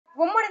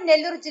ఉమ్మడి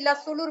నెల్లూరు జిల్లా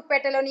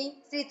సూళ్లూరుపేటలోని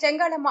శ్రీ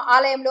చెంగాళమ్మ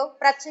ఆలయంలో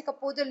ప్రత్యేక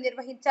పూజలు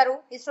నిర్వహించారు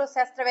ఇస్రో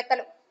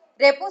శాస్త్రవేత్తలు.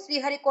 రేపు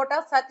శ్రీహరికోట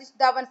సతీష్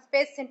ధావన్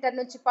స్పేస్ సెంటర్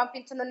నుంచి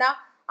పంపించనున్న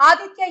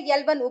ఆదిత్య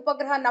L-1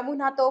 ఉపగ్రహ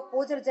నమూనాతో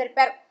పూజలు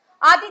జరిపారు.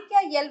 ఆదిత్య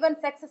L-1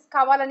 సక్సెస్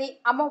కావాలని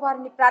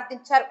అమ్మవారిని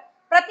ప్రార్థించారు.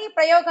 ప్రతి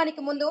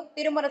ప్రయోగానికి ముందు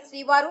తిరుమల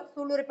శ్రీవారు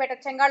సూళ్లూరుపేట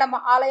చెంగాళమ్మ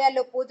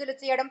ఆలయాల్లో పూజలు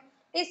చేయడం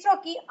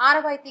ఇస్రోకి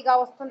ఆనవాయితీగా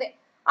వస్తుంది.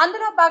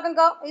 అందులో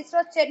భాగంగా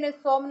ఇస్రో చైర్మన్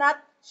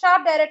సోమనాథ్,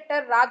 షార్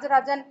డైరెక్టర్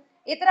రాజరాజన్,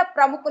 ఇతర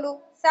ప్రముఖులు,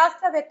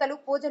 శాస్త్రవేత్తలు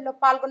పూజల్లో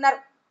పాల్గొన్నారు.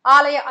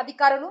 ఆలయ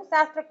అధికారులు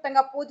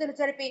శాస్త్రోక్తంగా పూజలు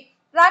జరిపి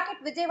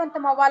రాకెట్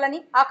విజయవంతం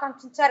అవ్వాలని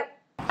ఆకాంక్షించారు.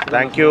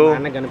 Thank you.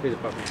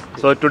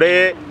 So today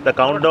the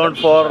countdown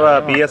for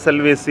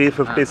PSLV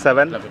C57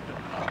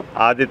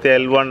 Aditya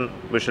L-1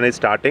 mission is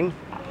starting,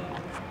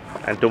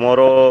 and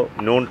tomorrow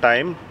noon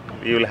time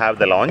we will have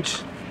the launch.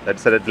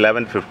 That's at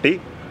 11:50.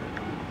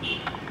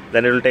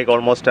 Then it will take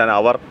almost an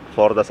hour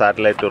for the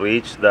satellite to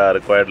reach the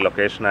required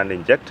location and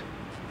inject.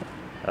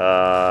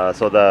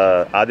 So the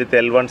Aditya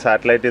L-1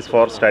 satellite is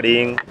for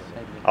studying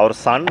our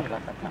sun,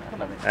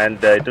 and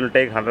it will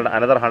take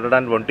another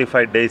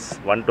 125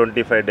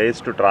 days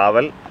to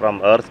travel from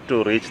Earth to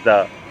reach the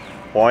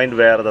point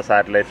where the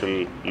satellite will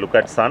look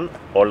at sun,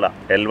 called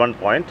L-1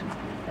 point.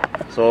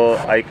 So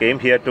I came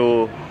here to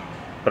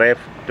pray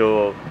to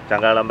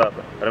Changalamba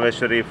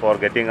Parameshwari for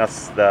getting us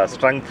the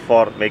strength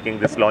for making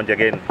this launch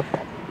again.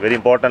 Very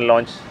important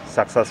launch,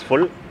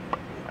 successful,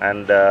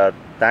 and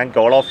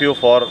thank all of you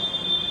for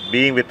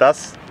being with us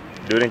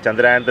during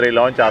Chandrayaan 3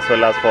 launch as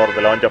well as for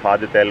the launch of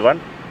Aditya L-1.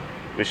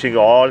 Wishing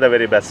you all the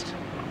very best.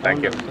 Thank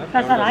you.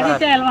 Sir,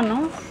 Aditya L-1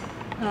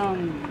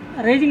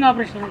 raising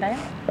operation untaya?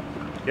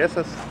 Yes,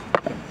 yes.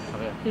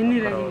 Any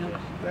raising operation?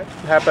 That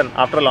will happen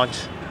after launch.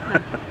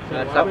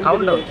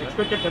 Countdown.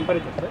 Expected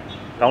temperature, sir?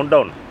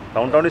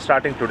 Countdown is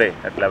starting today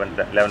at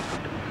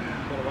 11:50.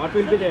 Sir, what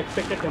will be the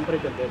expected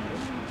temperature there,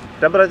 sir?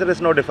 Temperature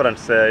is no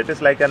difference. It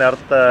is like an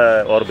Earth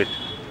orbit.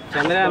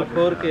 Chandrayaan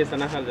 4 ke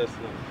sanahalu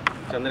chestunnam.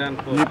 Chandrayaan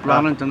 4.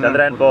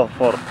 Chandrayaan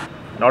 4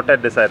 not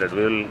yet decided.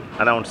 We will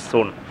announce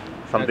soon.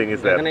 Something is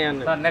there.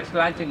 Sir, next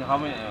launching, how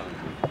many?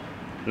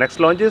 Next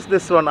launch is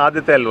this one,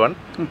 Aditya L-1.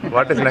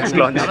 What is next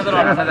launch?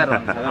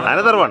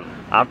 Another one.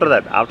 After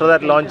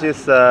that launch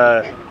is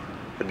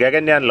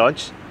Gaganyaan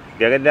launch.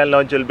 Gaganyaan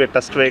launch will be a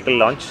test vehicle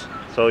launch.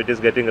 So it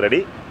is getting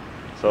ready.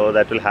 So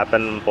that will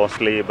happen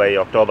mostly by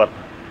October,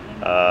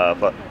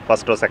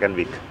 first or second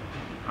week.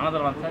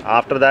 Another one, sir?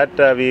 After that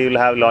we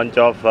will have launch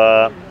of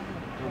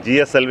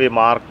GSLV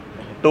Mark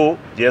II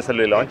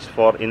GSLV launch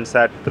for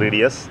INSAT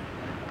 3DS.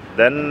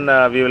 Then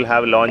we will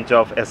have launch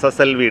of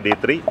SSLV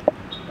D3.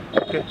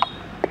 Okay.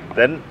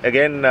 Then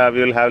again we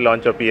will have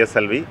launch of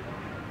PSLV.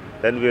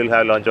 Then we will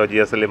have launch of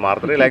GSLV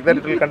Mark III. Like that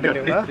it will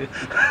continue. Huh?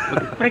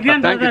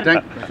 Pregnant brother.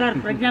 Sir,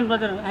 pregnant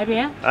brother.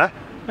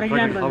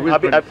 Pregnant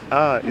brother.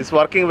 It's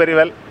working very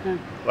well.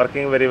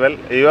 Working very well.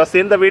 You have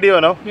seen the video,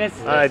 no? Yes.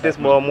 It is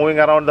moving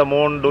around the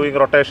moon, doing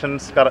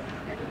rotations,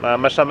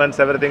 measurements,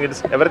 everything.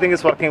 Everything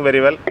is working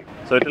very well.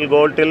 So it will go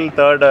till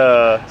 3rd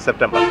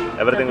September.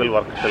 Everything will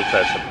work till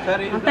 3rd September. sir,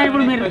 is there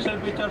any special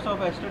features of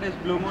yesterday's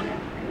blue moon?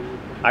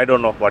 I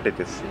don't know what it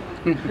is.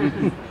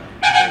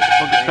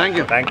 Okay, thank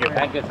you. Thank you.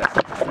 Thank you,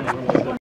 sir.